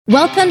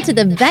Welcome to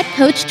the Vet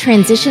Coach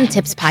Transition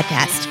Tips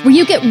Podcast, where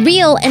you get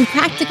real and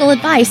practical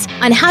advice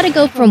on how to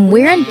go from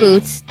wearing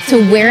boots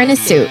to wearing a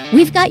suit.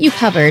 We've got you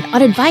covered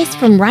on advice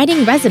from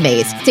writing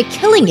resumes to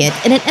killing it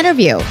in an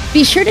interview.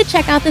 Be sure to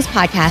check out this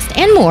podcast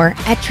and more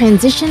at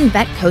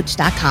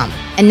transitionvetcoach.com.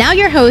 And now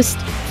your host,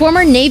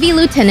 former Navy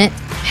Lieutenant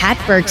Pat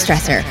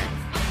Bergstresser.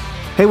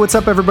 Hey, what's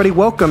up, everybody?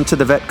 Welcome to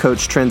the Vet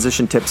Coach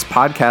Transition Tips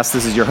Podcast.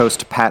 This is your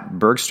host, Pat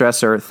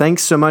Bergstresser.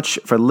 Thanks so much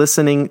for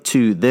listening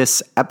to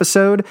this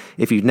episode.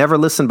 If you've never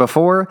listened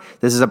before,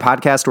 this is a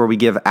podcast where we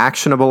give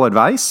actionable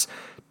advice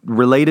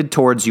related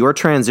towards your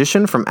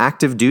transition from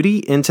active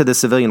duty into the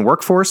civilian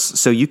workforce,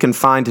 so you can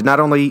find not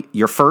only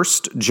your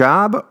first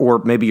job or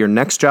maybe your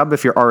next job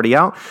if you're already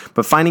out,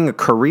 but finding a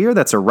career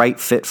that's a right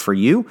fit for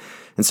you.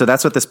 And so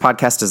that's what this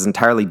podcast is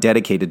entirely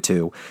dedicated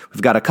to.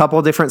 We've got a couple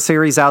of different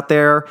series out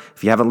there.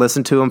 If you haven't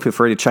listened to them, feel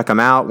free to check them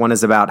out. One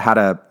is about how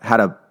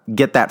to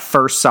get that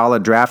first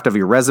solid draft of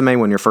your resume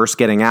when you're first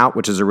getting out,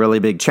 which is a really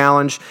big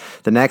challenge.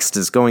 The next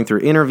is going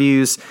through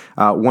interviews.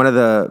 One of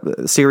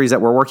the series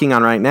that we're working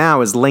on right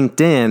now is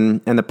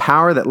LinkedIn and the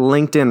power that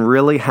LinkedIn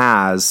really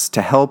has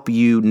to help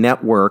you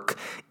network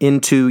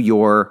into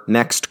your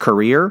next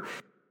career.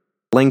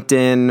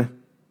 LinkedIn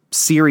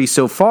series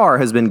so far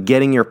has been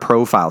getting your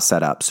profile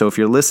set up. So if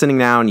you're listening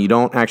now and you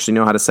don't actually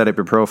know how to set up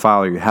your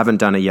profile or you haven't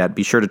done it yet,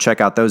 be sure to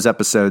check out those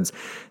episodes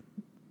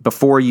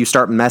before you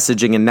start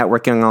messaging and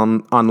networking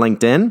on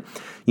LinkedIn.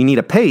 You need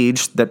a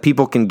page that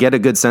people can get a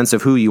good sense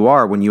of who you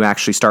are when you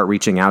actually start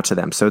reaching out to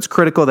them. So it's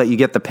critical that you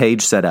get the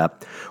page set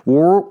up.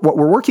 What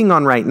we're working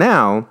on right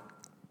now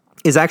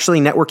is actually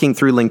networking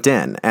through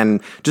LinkedIn.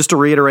 And just to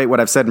reiterate what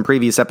I've said in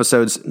previous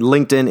episodes,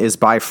 LinkedIn is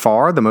by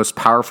far the most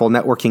powerful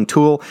networking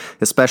tool,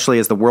 especially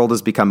as the world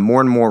has become more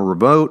and more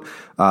remote,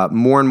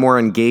 more and more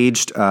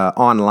engaged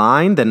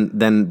online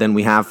than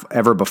we have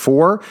ever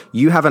before.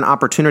 You have an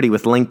opportunity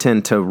with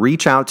LinkedIn to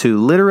reach out to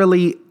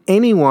literally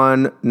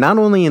anyone, not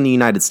only in the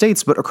United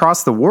States, but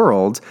across the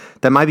world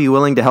that might be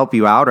willing to help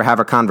you out or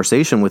have a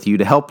conversation with you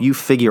to help you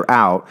figure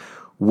out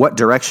what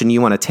direction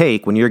you want to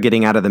take when you're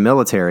getting out of the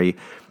military.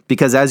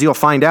 Because as you'll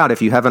find out,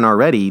 if you haven't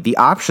already, the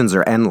options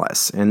are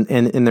endless and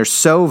they're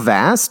so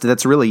vast.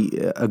 That's really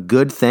a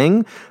good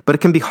thing, but it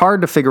can be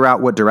hard to figure out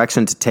what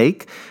direction to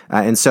take.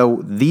 And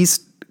so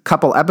these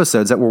couple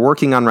episodes that we're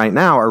working on right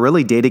now are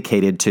really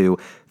dedicated to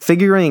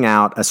figuring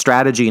out a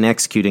strategy and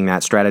executing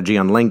that strategy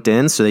on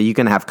LinkedIn so that you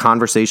can have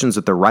conversations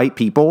with the right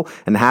people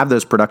and have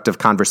those productive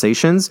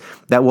conversations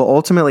that will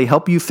ultimately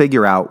help you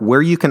figure out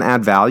where you can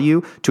add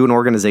value to an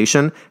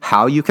organization,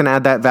 how you can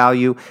add that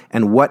value,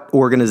 and what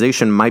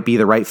organization might be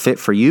the right fit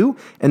for you.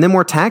 And then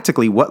more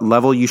tactically, what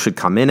level you should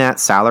come in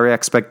at, salary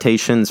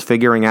expectations,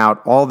 figuring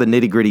out all the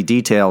nitty-gritty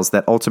details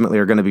that ultimately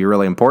are going to be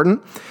really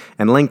important.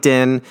 And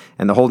LinkedIn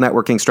and the whole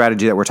networking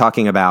strategy that we're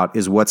talking about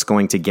is what's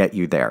going to get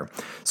you there.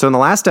 So in the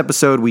last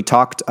episode, we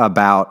talked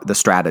about the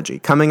strategy,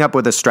 coming up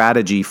with a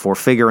strategy for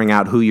figuring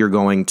out who you're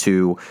going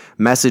to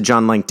message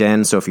on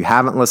LinkedIn. So if you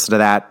haven't listened to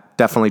that,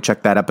 definitely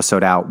check that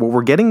episode out. What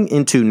we're getting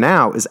into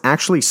now is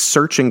actually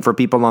searching for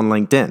people on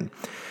LinkedIn.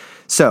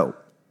 So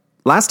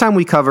last time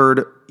we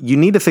covered, you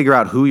need to figure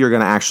out who you're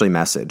going to actually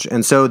message.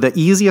 And so the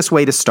easiest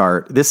way to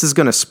start, this is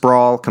going to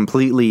sprawl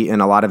completely in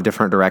a lot of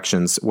different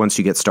directions once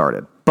you get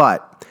started.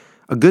 But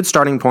a good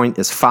starting point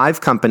is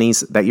 5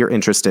 companies that you're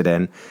interested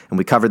in. And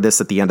we covered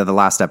this at the end of the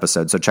last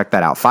episode. So check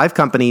that out. 5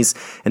 companies,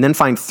 and then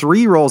find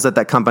 3 roles at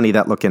that company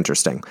that look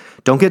interesting.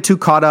 Don't get too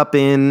caught up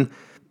in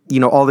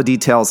all the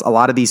details. A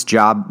lot of these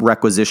job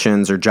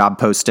requisitions or job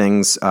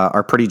postings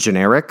are pretty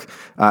generic.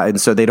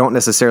 And so they don't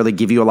necessarily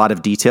give you a lot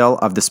of detail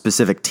of the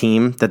specific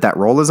team that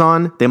role is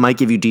on. They might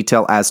give you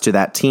detail as to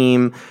that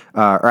team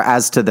or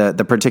as to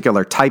the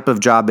particular type of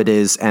job it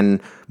is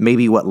and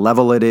maybe what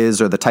level it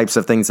is or the types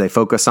of things they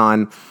focus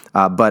on.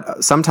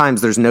 But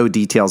sometimes there's no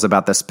details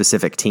about the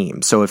specific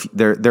team. So if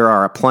there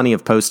are plenty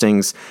of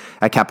postings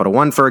at Capital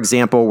One, for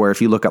example, where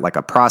if you look at like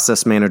a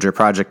process manager,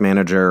 project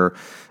manager,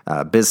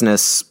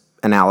 business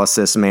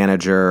analysis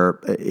manager,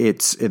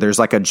 there's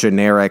like a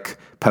generic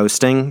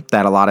posting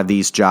that a lot of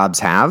these jobs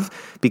have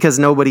because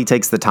nobody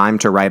takes the time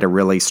to write a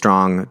really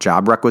strong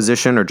job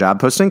requisition or job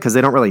posting because they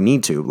don't really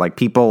need to. Like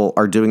people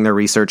are doing their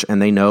research and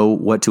they know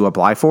what to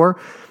apply for.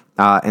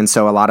 And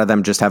so a lot of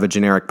them just have a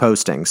generic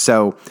posting.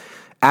 So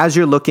as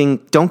you're looking,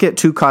 don't get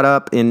too caught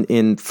up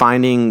in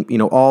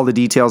finding, all the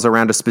details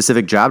around a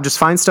specific job. Just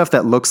find stuff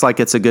that looks like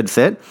it's a good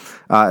fit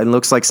and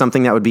looks like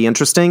something that would be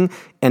interesting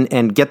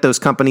and get those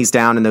companies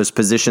down and those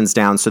positions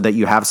down so that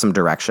you have some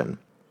direction.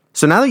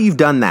 So now that you've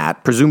done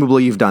that,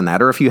 presumably you've done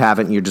that, or if you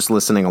haven't, you're just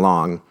listening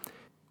along.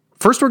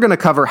 First, we're going to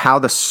cover how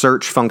the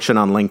search function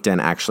on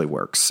LinkedIn actually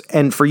works.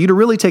 And for you to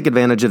really take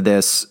advantage of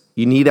this,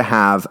 you need to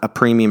have a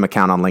premium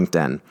account on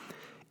LinkedIn.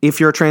 If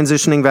you're a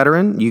transitioning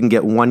veteran, you can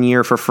get 1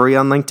 year for free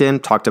on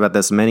LinkedIn. Talked about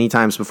this many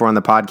times before on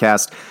the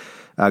podcast.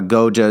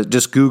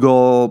 Just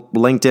Google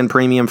LinkedIn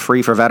Premium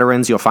free for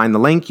veterans. You'll find the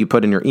link. You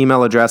put in your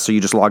email address, or you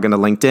just log into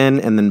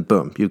LinkedIn, and then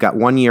boom, you've got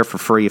 1 year for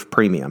free of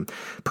premium.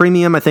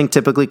 Premium, I think,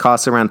 typically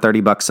costs around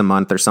 $30 a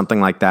month or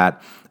something like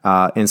that.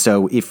 And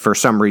so if for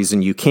some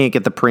reason you can't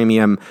get the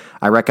premium,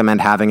 I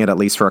recommend having it at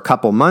least for a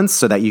couple months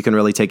so that you can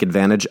really take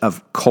advantage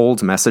of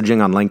cold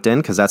messaging on LinkedIn,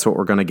 because that's what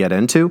we're going to get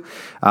into.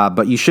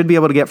 But you should be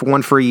able to get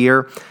one for a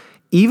year.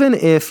 Even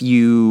if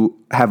you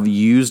have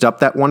used up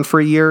that one for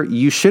a year,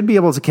 you should be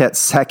able to get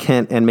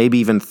second and maybe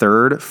even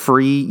third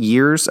free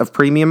years of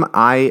premium.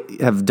 I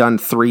have done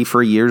 3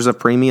 free years of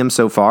premium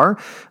so far,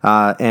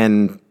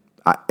 and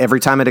every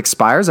time it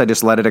expires, I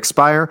just let it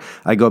expire.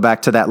 I go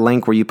back to that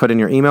link where you put in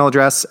your email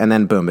address, and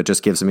then boom, it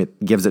just gives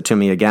it to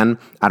me again.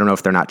 I don't know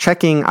if they're not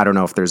checking. I don't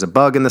know if there's a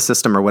bug in the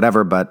system or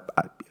whatever, but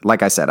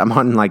like I said, I'm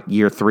on like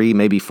year 3,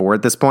 maybe 4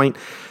 at this point.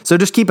 So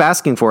just keep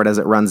asking for it as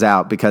it runs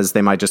out, because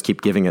they might just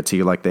keep giving it to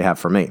you like they have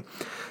for me.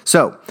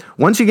 So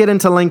once you get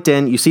into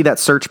LinkedIn, you see that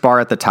search bar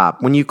at the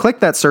top. When you click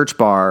that search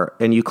bar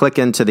and you click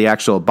into the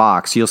actual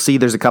box, you'll see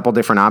there's a couple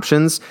different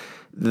options.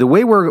 The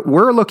way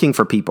we're looking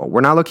for people,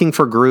 we're not looking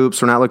for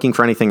groups, we're not looking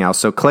for anything else.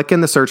 So click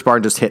in the search bar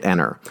and just hit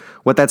enter.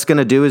 What that's going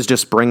to do is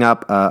just bring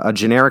up a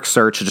generic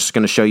search. It's just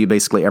going to show you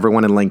basically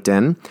everyone in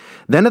LinkedIn.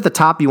 Then at the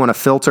top, you want to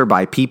filter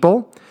by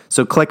people.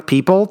 So click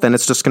people, then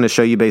it's just going to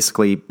show you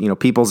basically,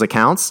 people's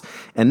accounts.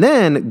 And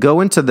then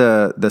go into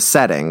the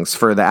settings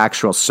for the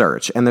actual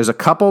search. And there's a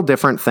couple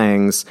different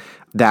things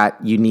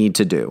that you need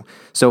to do.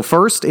 So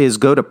first is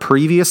go to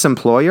previous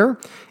employer.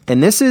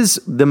 And this is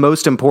the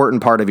most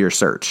important part of your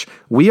search.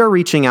 We are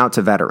reaching out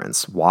to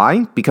veterans.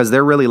 Why? Because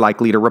they're really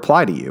likely to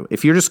reply to you.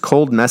 If you're just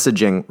cold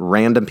messaging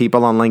random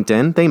people on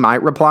LinkedIn, they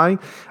might reply,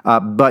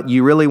 but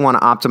you really want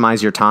to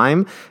optimize your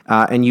time,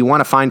 and you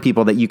want to find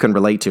people that you can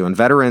relate to. And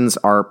veterans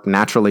are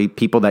naturally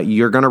people that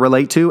you're going to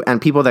relate to, and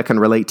people that can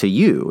relate to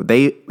you.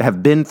 They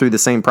have been through the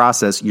same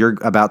process you're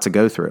about to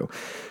go through.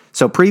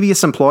 So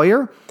previous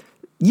employer,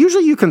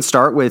 usually you can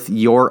start with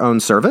your own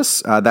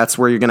service. That's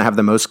where you're going to have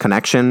the most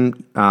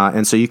connection.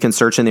 And so you can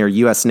search in there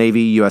U.S.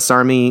 Navy, U.S.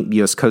 Army,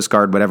 U.S. Coast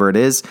Guard, whatever it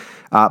is.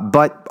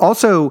 But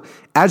also,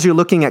 as you're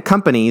looking at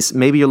companies,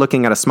 maybe you're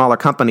looking at a smaller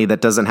company that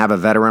doesn't have a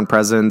veteran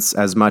presence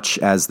as much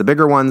as the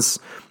bigger ones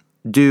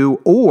do,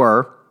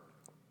 or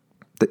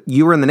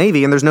you were in the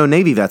Navy and there's no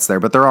Navy vets there,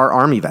 but there are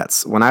Army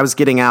vets. When I was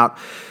getting out,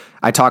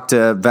 I talked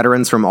to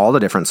veterans from all the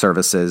different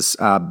services,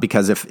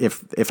 because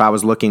if I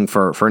was looking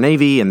for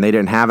Navy and they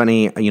didn't have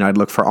any, I'd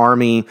look for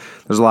Army.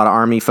 There's a lot of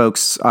Army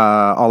folks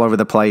all over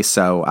the place,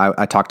 so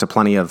I talked to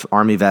plenty of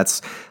Army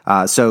vets.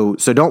 So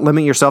don't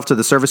limit yourself to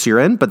the service you're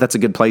in, but that's a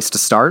good place to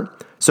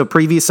start. So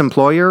previous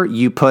employer,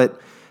 you put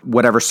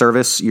whatever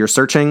service you're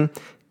searching.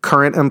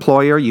 Current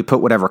employer, you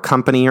put whatever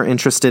company you're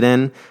interested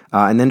in,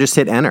 and then just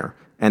hit enter.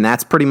 And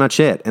that's pretty much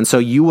it. And so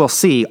you will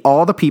see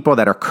all the people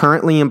that are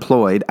currently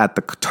employed at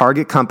the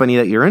target company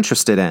that you're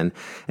interested in.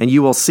 And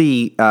you will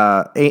see,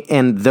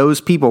 and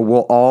those people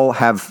will all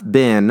have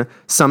been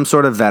some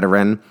sort of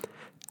veteran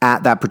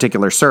at that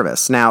particular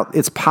service. Now,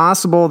 it's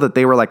possible that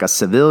they were like a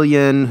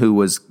civilian who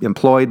was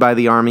employed by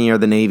the Army or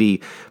the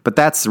Navy, but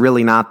that's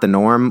really not the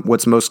norm.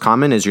 What's most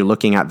common is you're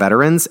looking at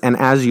veterans, and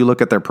as you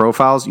look at their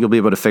profiles, you'll be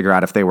able to figure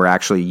out if they were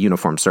actually a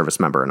uniformed service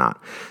member or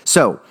not.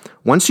 So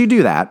once you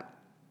do that,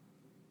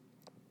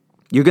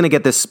 you're going to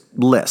get this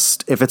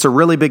list. If it's a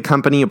really big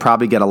company, you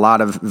probably get a lot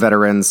of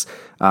veterans.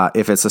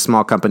 If it's a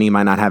small company, you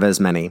might not have as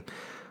many.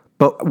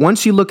 But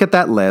once you look at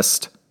that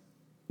list,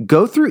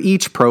 go through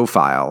each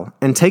profile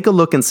and take a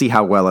look and see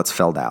how well it's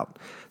filled out.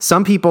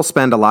 Some people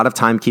spend a lot of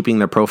time keeping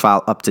their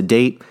profile up to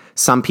date.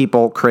 Some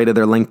people created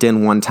their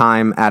LinkedIn one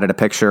time, added a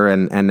picture,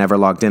 and never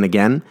logged in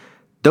again.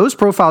 Those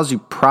profiles you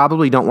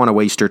probably don't want to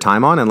waste your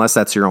time on unless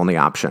that's your only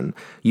option.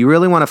 You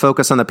really want to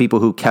focus on the people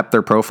who kept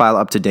their profile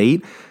up to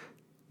date,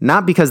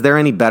 not because they're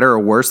any better or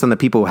worse than the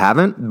people who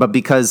haven't, but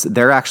because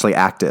they're actually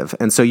active.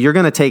 And so you're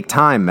going to take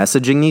time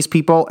messaging these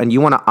people, and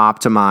you want to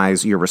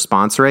optimize your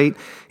response rate.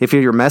 If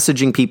you're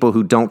messaging people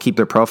who don't keep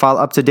their profile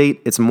up to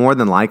date, it's more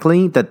than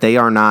likely that they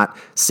are not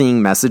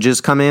seeing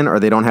messages come in, or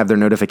they don't have their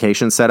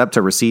notifications set up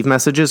to receive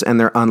messages, and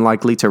they're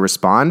unlikely to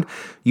respond.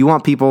 You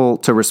want people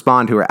to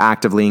respond who are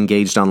actively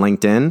engaged on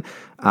LinkedIn,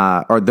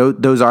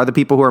 those are the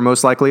people who are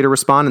most likely to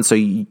respond. And so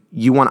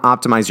you want to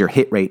optimize your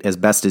hit rate as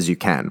best as you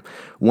can.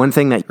 One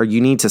thing that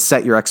you need to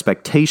set your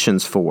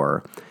expectations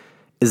for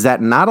is that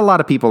not a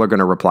lot of people are going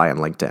to reply on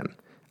LinkedIn.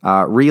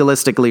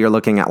 Realistically, you're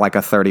looking at like a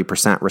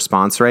 30%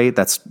 response rate.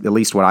 That's at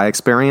least what I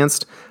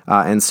experienced.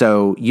 And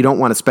so you don't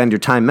want to spend your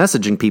time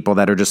messaging people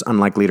that are just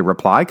unlikely to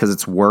reply, because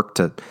it's work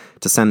to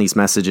send these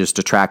messages,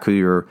 to track who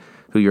you're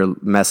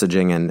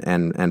messaging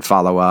and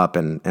follow up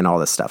and all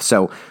this stuff.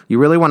 So you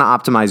really want to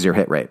optimize your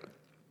hit rate.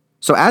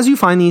 So as you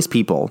find these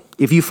people,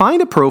 if you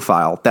find a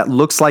profile that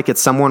looks like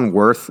it's someone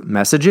worth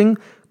messaging,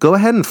 go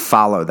ahead and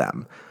follow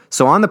them.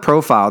 So on the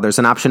profile, there's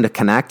an option to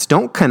connect.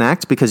 Don't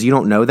connect because you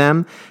don't know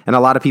them, and a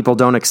lot of people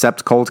don't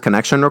accept cold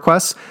connection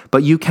requests,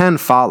 but you can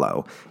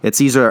follow. It's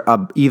either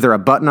a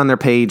button on their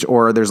page,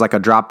 or there's like a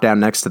drop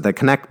down next to the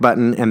connect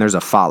button, and there's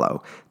a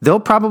follow. They'll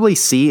probably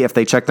see if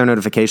they check their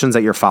notifications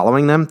that you're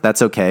following them.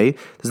 That's okay.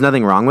 There's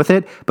nothing wrong with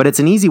it, but it's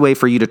an easy way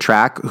for you to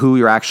track who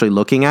you're actually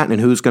looking at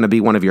and who's going to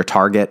be one of your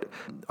target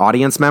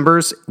audience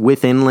members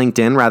within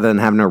LinkedIn rather than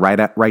having to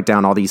write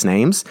down all these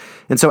names.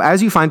 And so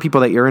as you find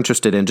people that you're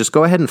interested in, just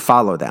go ahead and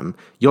follow them.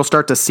 You'll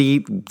start to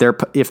see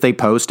if they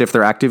post, if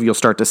they're active, you'll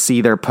start to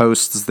see their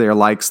posts, their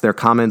likes, their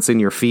comments in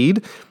your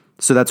feed.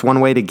 So that's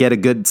one way to get a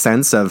good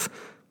sense of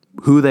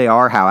who they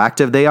are, how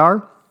active they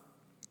are.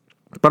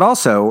 But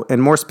also,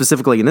 and more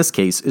specifically in this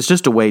case, it's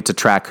just a way to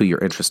track who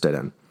you're interested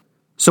in.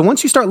 So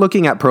once you start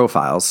looking at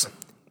profiles,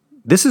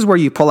 this is where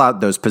you pull out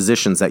those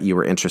positions that you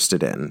were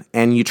interested in,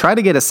 and you try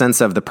to get a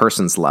sense of the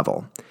person's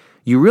level.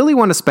 You really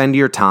want to spend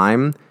your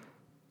time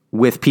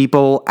with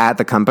people at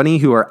the company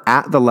who are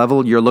at the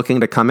level you're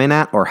looking to come in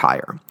at or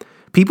higher.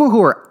 People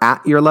who are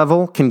at your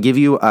level can give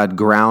you a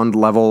ground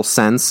level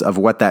sense of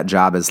what that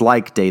job is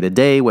like day to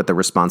day, what the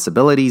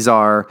responsibilities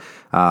are,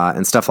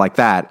 and stuff like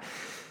that.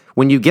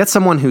 When you get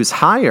someone who's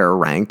higher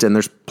ranked, and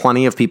there's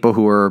plenty of people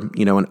who are,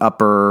 an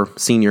upper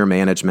senior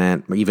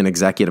management, or even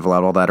executive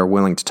level that are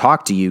willing to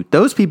talk to you,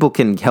 those people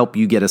can help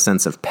you get a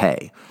sense of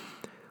pay.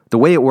 The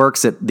way it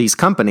works at these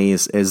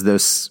companies is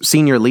those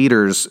senior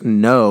leaders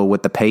know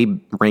what the pay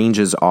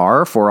ranges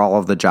are for all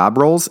of the job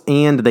roles,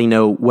 and they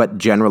know what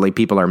generally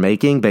people are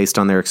making based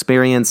on their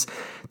experience.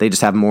 They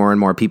just have more and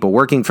more people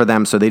working for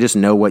them, so they just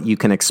know what you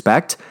can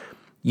expect.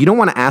 You don't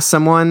want to ask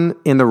someone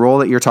in the role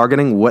that you're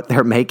targeting what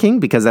they're making,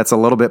 because that's a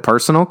little bit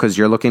personal because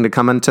you're looking to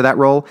come into that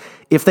role.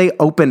 If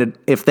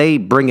they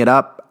bring it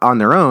up on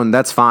their own,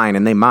 that's fine,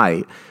 and they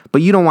might.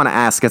 But you don't want to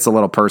ask. It's a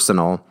little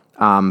personal.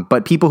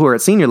 But people who are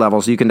at senior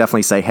levels, you can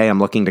definitely say, hey, I'm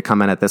looking to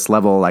come in at this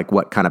level. Like,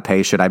 what kind of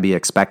pay should I be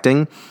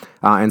expecting?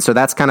 And so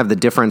that's kind of the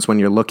difference when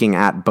you're looking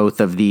at both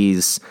of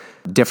these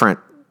different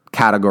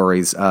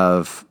categories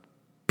of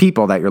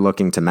people that you're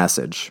looking to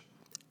message.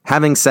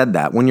 Having said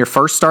that, when you're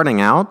first starting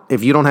out,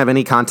 if you don't have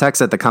any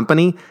contacts at the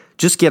company,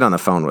 just get on the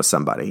phone with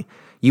somebody.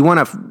 You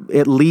want to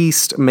at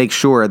least make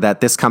sure that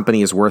this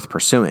company is worth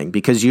pursuing,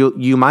 because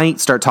you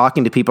might start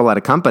talking to people at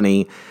a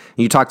company, and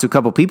you talk to a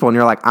couple people and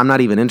you're like, I'm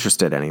not even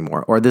interested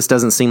anymore, or this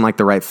doesn't seem like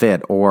the right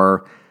fit,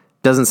 or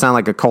doesn't sound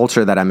like a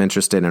culture that I'm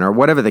interested in, or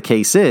whatever the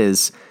case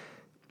is.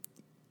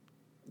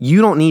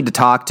 You don't need to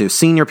talk to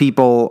senior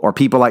people or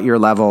people at your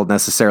level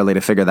necessarily to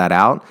figure that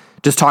out.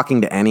 Just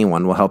talking to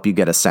anyone will help you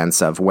get a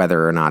sense of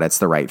whether or not it's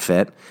the right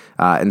fit.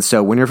 And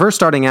so when you're first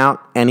starting out,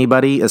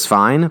 anybody is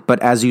fine. But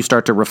as you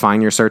start to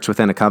refine your search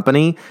within a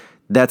company,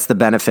 that's the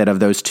benefit of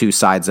those two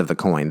sides of the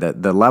coin.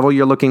 The level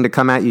you're looking to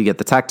come at, you get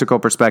the tactical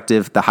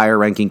perspective. The higher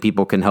ranking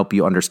people can help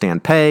you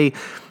understand pay,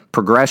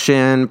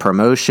 progression,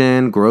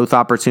 promotion, growth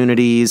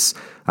opportunities,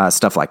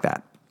 stuff like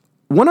that.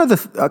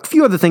 A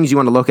few other things you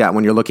want to look at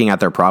when you're looking at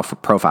their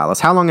profile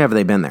is how long have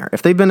they been there?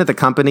 If they've been at the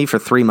company for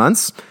 3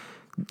 months,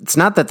 it's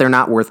not that they're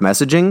not worth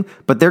messaging,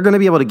 but they're going to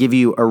be able to give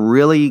you a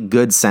really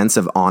good sense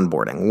of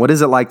onboarding. What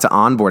is it like to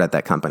onboard at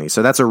that company?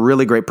 So that's a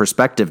really great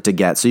perspective to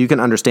get, so you can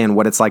understand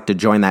what it's like to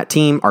join that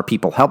team. Are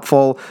people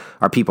helpful?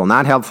 Are people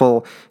not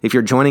helpful? If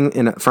you're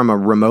joining from a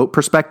remote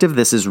perspective,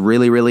 this is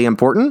really, really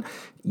important.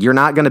 You're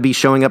not going to be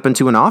showing up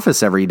into an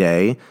office every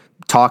day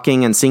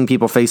talking and seeing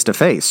people face to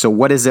face. So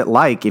what is it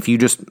like if you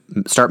just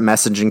start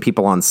messaging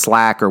people on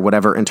Slack or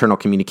whatever internal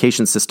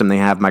communication system they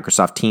have?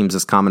 Microsoft Teams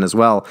is common as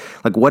well.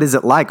 Like, what is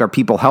it like? Are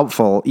people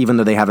helpful even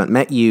though they haven't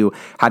met you?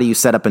 How do you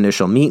set up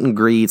initial meet and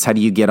greets? How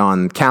do you get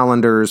on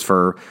calendars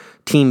for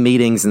team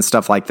meetings and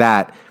stuff like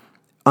that?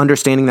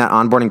 Understanding that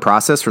onboarding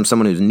process from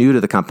someone who's new to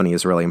the company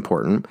is really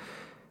important.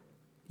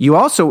 You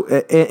also,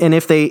 and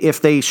if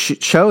they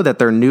show that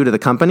they're new to the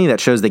company, that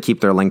shows they keep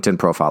their LinkedIn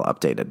profile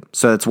updated.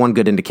 So that's one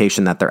good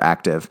indication that they're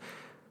active.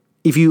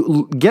 If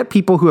you get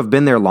people who have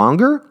been there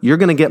longer, you're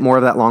going to get more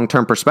of that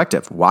long-term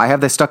perspective. Why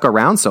have they stuck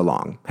around so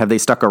long? Have they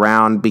stuck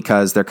around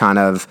because they're kind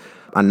of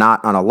a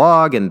knot on a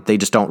log and they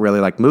just don't really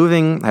like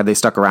moving? Have they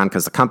stuck around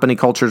because the company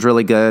culture is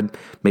really good?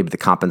 Maybe the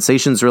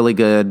compensation's really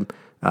good,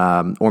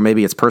 or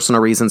maybe it's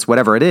personal reasons.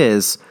 Whatever it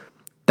is,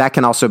 that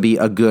can also be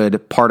a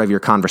good part of your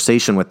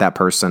conversation with that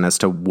person as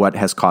to what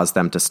has caused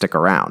them to stick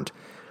around.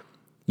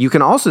 You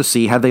can also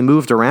see, have they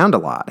moved around a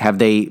lot? Have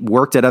they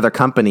worked at other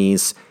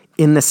companies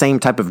in the same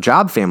type of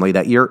job family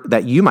that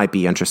you might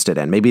be interested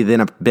in? Maybe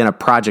they've been a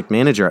project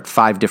manager at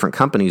 5 different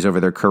companies over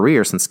their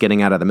career since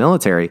getting out of the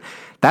military.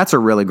 That's a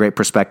really great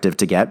perspective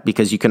to get,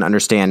 because you can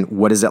understand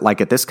what is it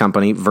like at this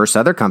company versus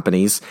other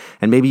companies.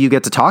 And maybe you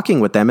get to talking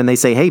with them and they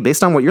say, hey,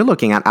 based on what you're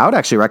looking at, I would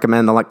actually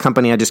recommend the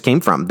company I just came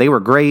from. They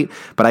were great,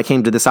 but I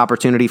came to this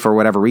opportunity for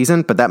whatever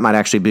reason, but that might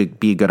actually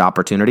be a good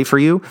opportunity for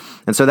you.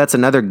 And so that's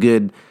another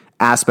good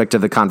aspect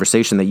of the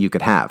conversation that you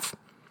could have.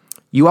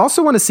 You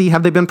also want to see,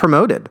 have they been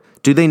promoted?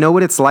 Do they know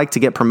what it's like to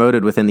get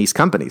promoted within these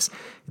companies?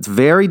 It's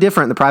very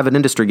different in the private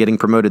industry getting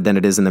promoted than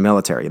it is in the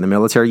military. In the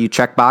military, you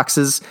check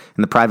boxes.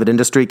 In the private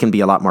industry, it can be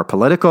a lot more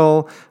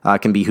political.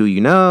 It can be who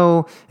you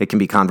know. It can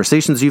be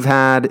conversations you've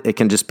had. It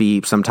can just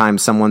be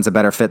sometimes someone's a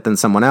better fit than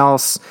someone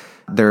else.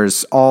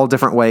 There's all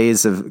different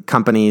ways of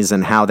companies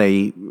and how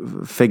they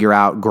figure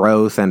out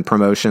growth and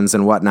promotions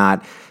and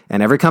whatnot.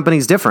 And every company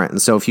is different.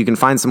 And so if you can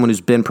find someone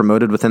who's been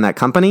promoted within that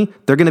company,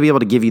 they're going to be able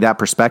to give you that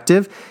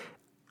perspective.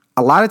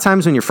 A lot of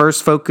times when you're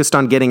first focused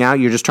on getting out,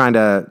 you're just trying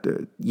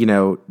to,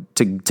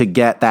 to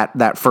get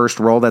that first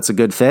role that's a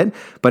good fit.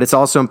 But it's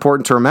also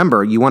important to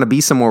remember, you want to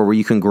be somewhere where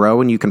you can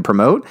grow and you can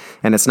promote.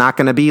 And it's not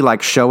going to be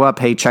like show up,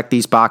 hey, check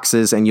these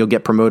boxes, and you'll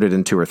get promoted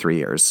in 2 or 3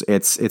 years.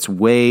 It's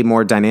way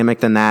more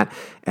dynamic than that.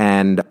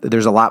 And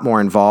there's a lot more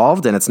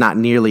involved, and it's not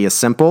nearly as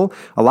simple.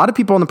 A lot of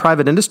people in the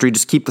private industry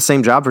just keep the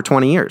same job for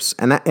 20 years.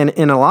 And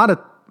in a lot of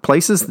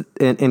places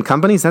in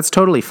companies, that's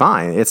totally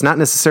fine. It's not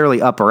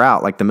necessarily up or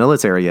out like the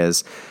military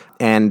is.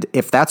 And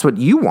if that's what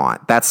you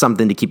want, that's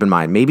something to keep in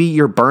mind. Maybe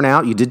you're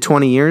burnout, you did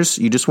 20 years,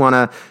 you just want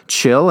to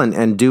chill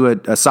and do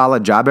a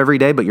solid job every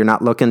day, but you're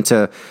not looking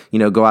to,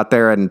 go out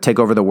there and take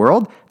over the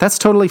world. That's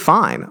totally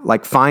fine.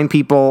 Like, find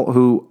people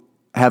who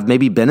have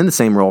maybe been in the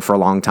same role for a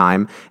long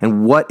time,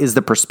 and what is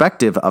the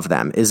perspective of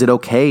them? Is it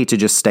okay to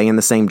just stay in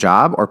the same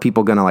job, or are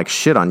people going to like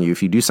shit on you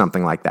if you do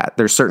something like that?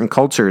 There's certain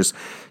cultures,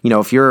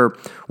 if you're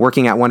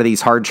working at one of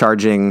these hard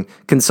charging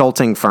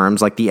consulting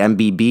firms like the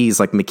MBBs,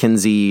 like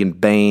McKinsey and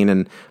Bain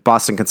and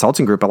Boston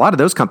Consulting Group, a lot of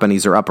those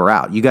companies are up or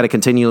out. You got to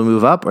continue to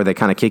move up, or they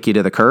kind of kick you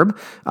to the curb.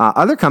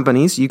 Other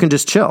companies, you can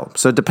just chill.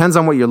 So it depends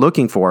on what you're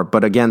looking for,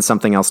 but again,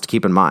 something else to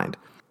keep in mind.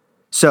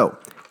 So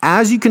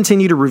as you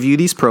continue to review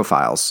these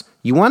profiles,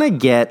 you want to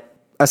get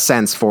a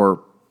sense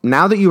for,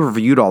 now that you've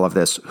reviewed all of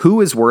this,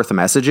 who is worth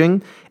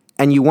messaging,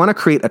 and you want to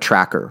create a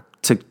tracker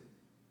to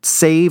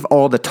save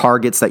all the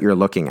targets that you're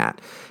looking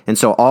at. And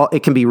so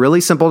it can be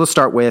really simple to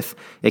start with.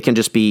 It can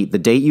just be the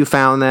date you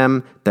found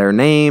them, their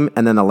name,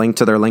 and then the link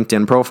to their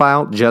LinkedIn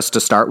profile just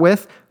to start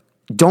with.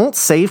 Don't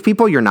save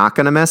people you're not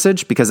going to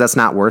message, because that's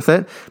not worth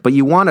it. But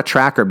you want a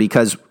tracker,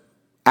 because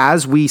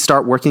as we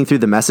start working through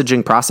the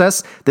messaging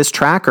process, this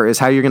tracker is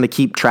how you're going to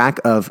keep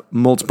track of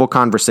multiple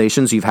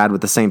conversations you've had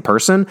with the same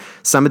person.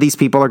 Some of these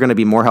people are going to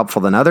be more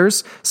helpful than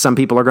others. Some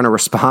people are going to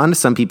respond,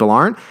 some people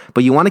aren't.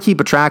 But you want to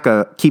keep track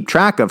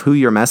of who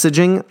you're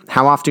messaging,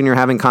 how often you're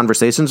having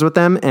conversations with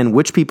them, and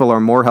which people are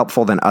more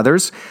helpful than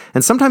others.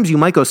 And sometimes you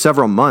might go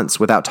several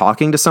months without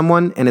talking to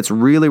someone, and it's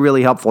really,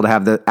 really helpful to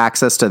have the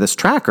access to this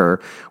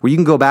tracker where you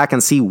can go back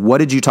and see, what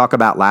did you talk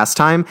about last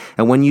time?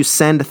 And when you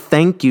send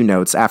thank you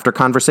notes after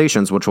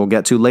conversations, which we'll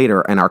get to later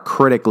and are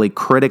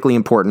critically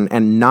important,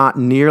 and not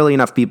nearly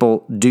enough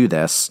people do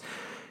this,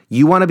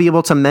 you want to be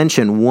able to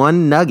mention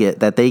one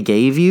nugget that they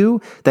gave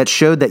you that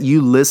showed that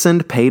you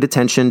listened, paid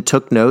attention,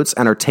 took notes,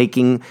 and are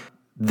taking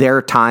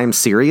their time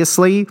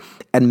seriously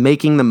and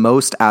making the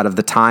most out of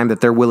the time that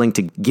they're willing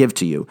to give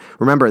to you.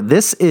 Remember,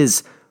 this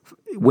is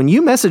when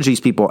you message these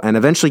people and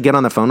eventually get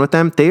on the phone with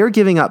them, they are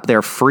giving up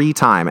their free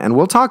time. And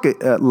we'll talk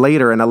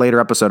later in a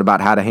later episode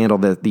about how to handle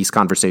these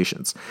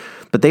conversations.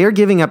 But they are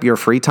giving up your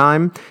free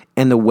time,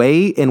 and the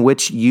way in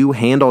which you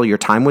handle your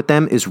time with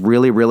them is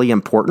really, really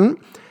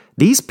important.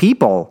 These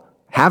people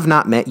have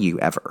not met you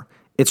ever.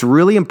 It's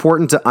really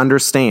important to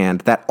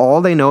understand that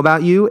all they know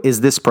about you is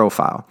this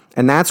profile.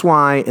 And that's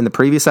why in the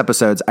previous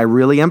episodes, I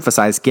really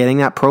emphasized getting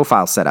that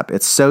profile set up.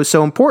 It's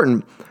so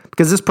important,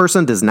 because this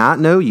person does not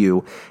know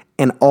you,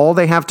 and all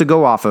they have to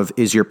go off of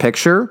is your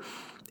picture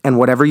and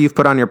whatever you've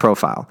put on your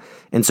profile.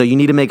 And so you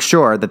need to make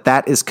sure that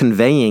that is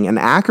conveying an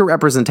accurate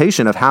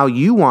representation of how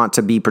you want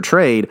to be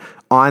portrayed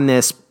on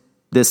this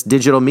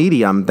digital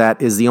medium.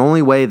 That is the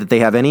only way that they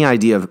have any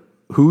idea of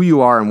who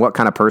you are and what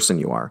kind of person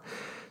you are.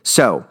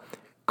 So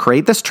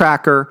create this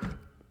tracker,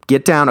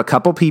 get down a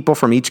couple people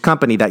from each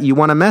company that you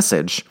want to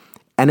message.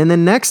 And in the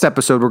next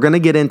episode, we're going to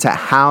get into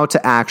how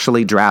to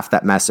actually draft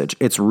that message.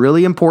 It's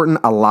really important.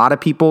 A lot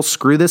of people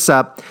screw this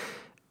up.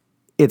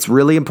 It's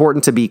really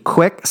important to be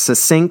quick,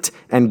 succinct,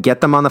 and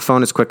get them on the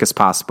phone as quick as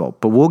possible.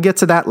 But we'll get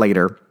to that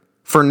later.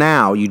 For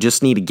now, you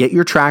just need to get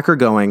your tracker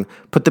going,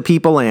 put the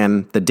people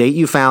in, the date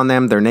you found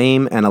them, their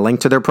name, and a link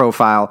to their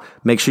profile.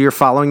 Make sure you're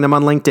following them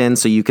on LinkedIn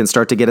so you can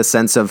start to get a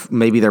sense of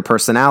maybe their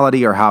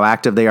personality or how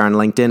active they are on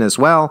LinkedIn as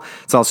well.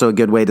 It's also a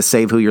good way to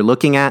save who you're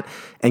looking at.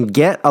 And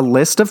get a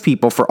list of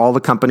people for all the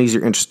companies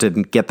you're interested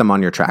in, get them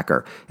on your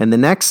tracker. In the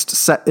next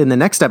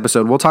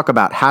episode, we'll talk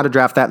about how to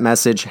draft that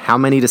message, how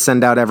many to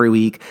send out every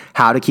week,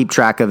 how to keep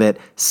track of it,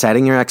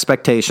 setting your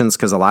expectations,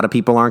 because a lot of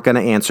people aren't going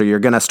to answer. You're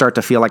going to start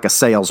to feel like a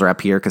sales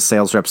rep here, because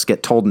sales reps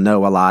get told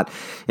no a lot.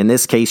 In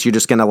this case, you're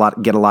just going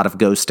to get a lot of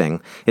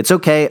ghosting. It's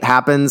okay, it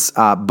happens,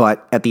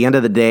 but at the end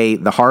of the day,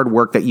 the hard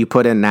work that you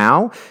put in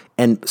now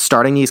and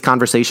starting these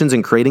conversations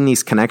and creating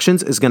these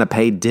connections is going to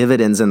pay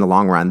dividends in the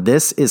long run.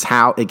 This is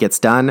how it gets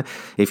done.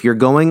 If you're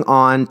going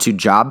on to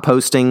job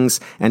postings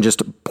and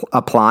just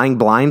applying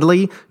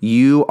blindly,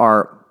 you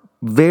are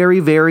Very,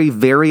 very,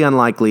 very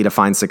unlikely to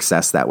find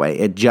success that way.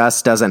 It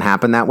just doesn't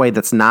happen that way.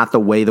 That's not the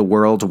way the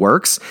world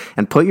works.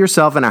 And put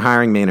yourself in a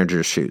hiring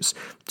manager's shoes.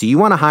 Do you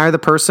want to hire the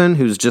person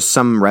who's just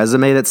some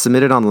resume that's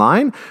submitted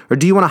online? Or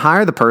do you want to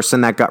hire the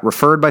person that got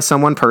referred by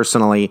someone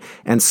personally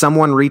and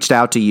someone reached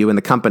out to you in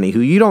the company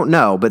who you don't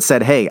know but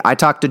said, hey, I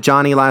talked to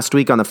Johnny last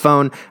week on the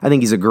phone. I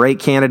think he's a great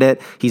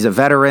candidate. He's a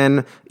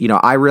veteran.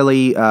 I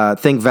really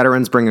think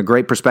veterans bring a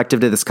great perspective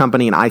to this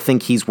company, and I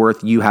think he's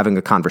worth you having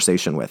a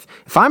conversation with.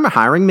 If I'm a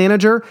hiring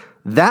manager,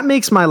 that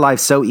makes my life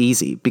so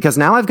easy because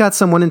now I've got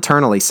someone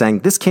internally saying,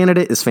 this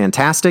candidate is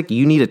fantastic.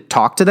 You need to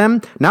talk to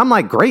them. Now I'm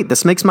like, great,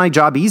 this makes my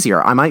job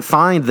easier. I might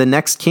find the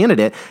next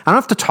candidate. I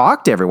don't have to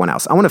talk to everyone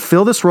else. I want to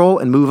fill this role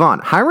and move on.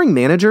 Hiring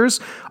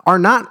managers are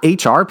not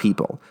HR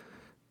people.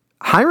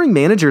 Hiring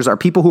managers are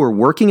people who are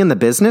working in the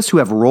business who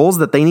have roles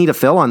that they need to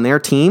fill on their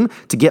team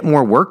to get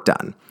more work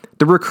done.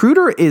 The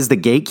recruiter is the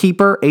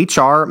gatekeeper.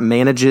 HR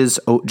manages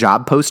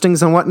job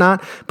postings and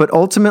whatnot, but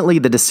ultimately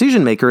the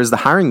decision maker is the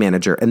hiring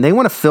manager, and they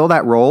want to fill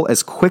that role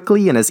as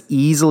quickly and as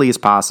easily as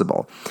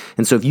possible.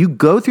 And so if you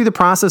go through the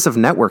process of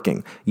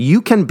networking,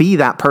 you can be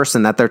that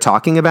person that they're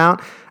talking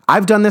about.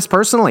 I've done this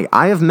personally.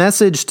 I have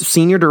messaged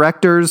senior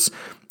directors,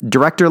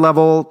 director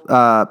level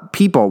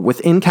people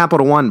within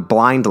Capital One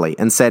blindly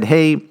and said,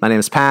 hey, my name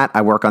is Pat.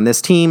 I work on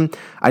this team.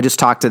 I just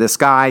talked to this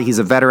guy. He's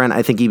a veteran.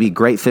 I think he'd be a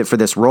great fit for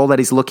this role that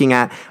he's looking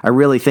at. I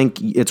really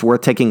think it's worth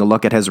taking a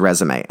look at his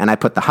resume. And I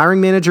put the hiring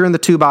manager in the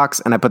 2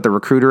 box and I put the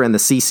recruiter in the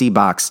CC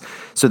box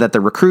so that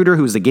the recruiter,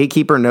 who's the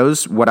gatekeeper,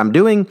 knows what I'm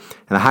doing.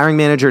 And the hiring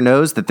manager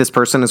knows that this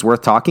person is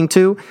worth talking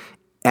to.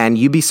 And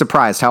you'd be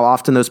surprised how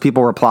often those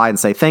people reply and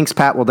say, thanks,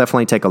 Pat. We'll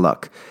definitely take a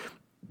look.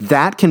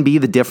 That can be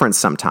the difference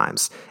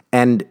sometimes.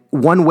 And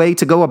one way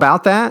to go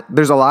about that,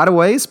 there's a lot of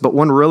ways, but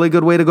one really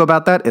good way to go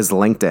about that is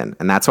LinkedIn.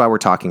 And that's why we're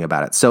talking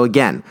about it. So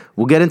again,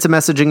 we'll get into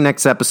messaging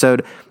next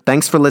episode.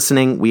 Thanks for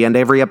listening. We end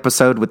every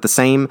episode with the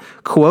same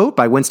quote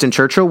by Winston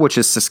Churchill, which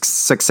is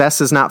success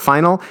is not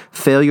final,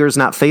 failure is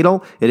not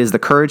fatal. It is the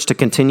courage to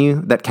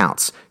continue that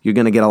counts. You're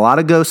going to get a lot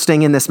of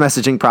ghosting in this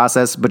messaging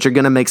process, but you're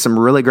going to make some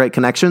really great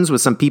connections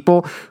with some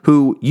people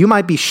who you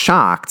might be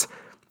shocked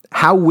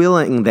how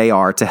willing they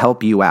are to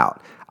help you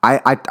out.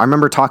 I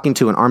remember talking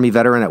to an Army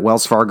veteran at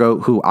Wells Fargo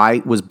who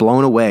I was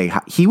blown away.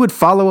 He would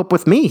follow up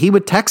with me. He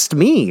would text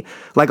me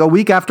like a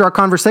week after our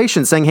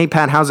conversation saying, hey,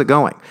 Pat, how's it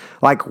going?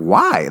 Like,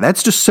 why?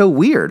 That's just so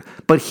weird.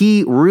 But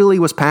he really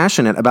was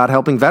passionate about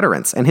helping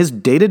veterans. And his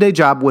day-to-day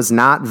job was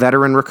not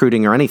veteran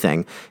recruiting or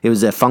anything. It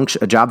was a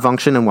job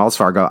function in Wells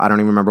Fargo. I don't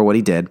even remember what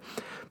he did.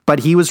 But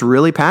he was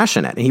really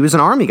passionate. He was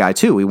an Army guy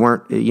too. He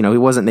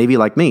wasn't Navy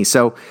like me.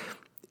 So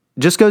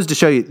just goes to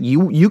show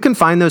you can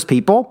find those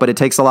people, but it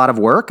takes a lot of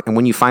work. And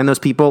when you find those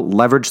people,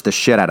 leverage the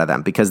shit out of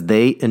them because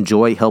they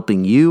enjoy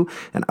helping you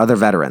and other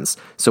veterans.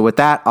 So with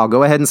that, I'll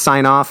go ahead and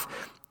sign off.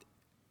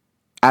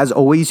 As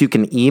always, you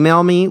can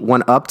email me.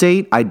 One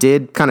update, I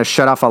did kind of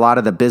shut off a lot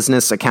of the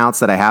business accounts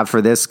that I have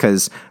for this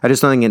because I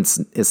just don't think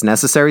it's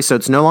necessary. So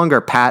it's no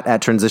longer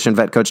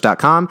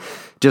pat@transitionvetcoach.com.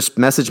 Just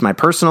message my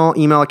personal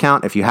email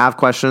account if you have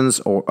questions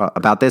or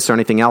about this or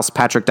anything else,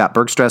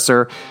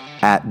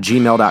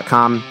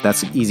 patrick.bergstresser@gmail.com.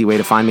 That's an easy way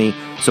to find me.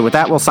 So with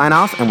that, we'll sign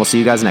off and we'll see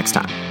you guys next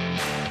time.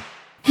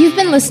 You've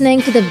been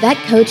listening to the Vet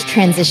Coach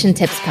Transition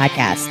Tips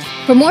podcast.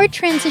 For more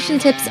transition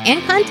tips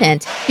and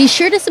content, be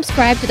sure to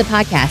subscribe to the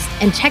podcast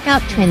and check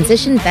out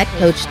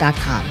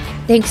transitionvetcoach.com.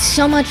 Thanks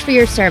so much for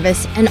your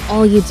service and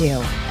all you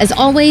do. As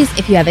always,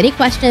 if you have any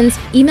questions,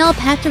 email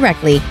Pat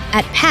directly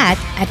at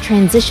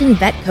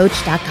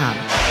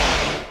pat@transitionvetcoach.com.